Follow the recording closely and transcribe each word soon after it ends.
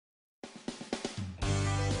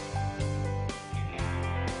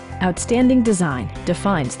Outstanding design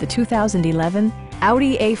defines the 2011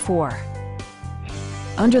 Audi A4.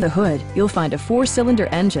 Under the hood, you'll find a 4-cylinder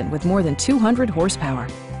engine with more than 200 horsepower,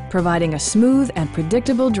 providing a smooth and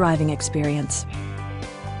predictable driving experience.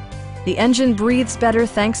 The engine breathes better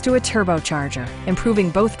thanks to a turbocharger,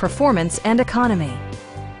 improving both performance and economy.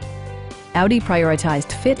 Audi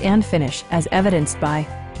prioritized fit and finish as evidenced by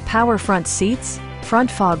power front seats,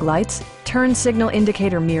 front fog lights, turn signal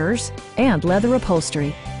indicator mirrors, and leather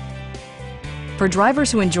upholstery. For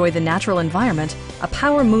drivers who enjoy the natural environment, a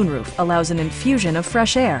power moonroof allows an infusion of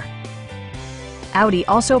fresh air. Audi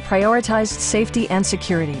also prioritized safety and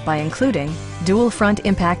security by including dual front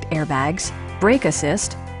impact airbags, brake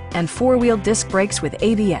assist, and 4-wheel disc brakes with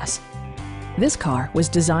ABS. This car was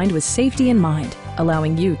designed with safety in mind,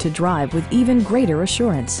 allowing you to drive with even greater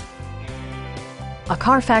assurance. A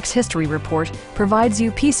Carfax history report provides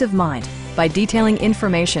you peace of mind by detailing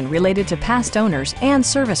information related to past owners and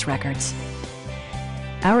service records.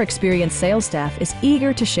 Our experienced sales staff is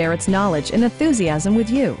eager to share its knowledge and enthusiasm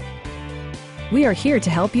with you. We are here to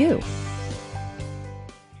help you.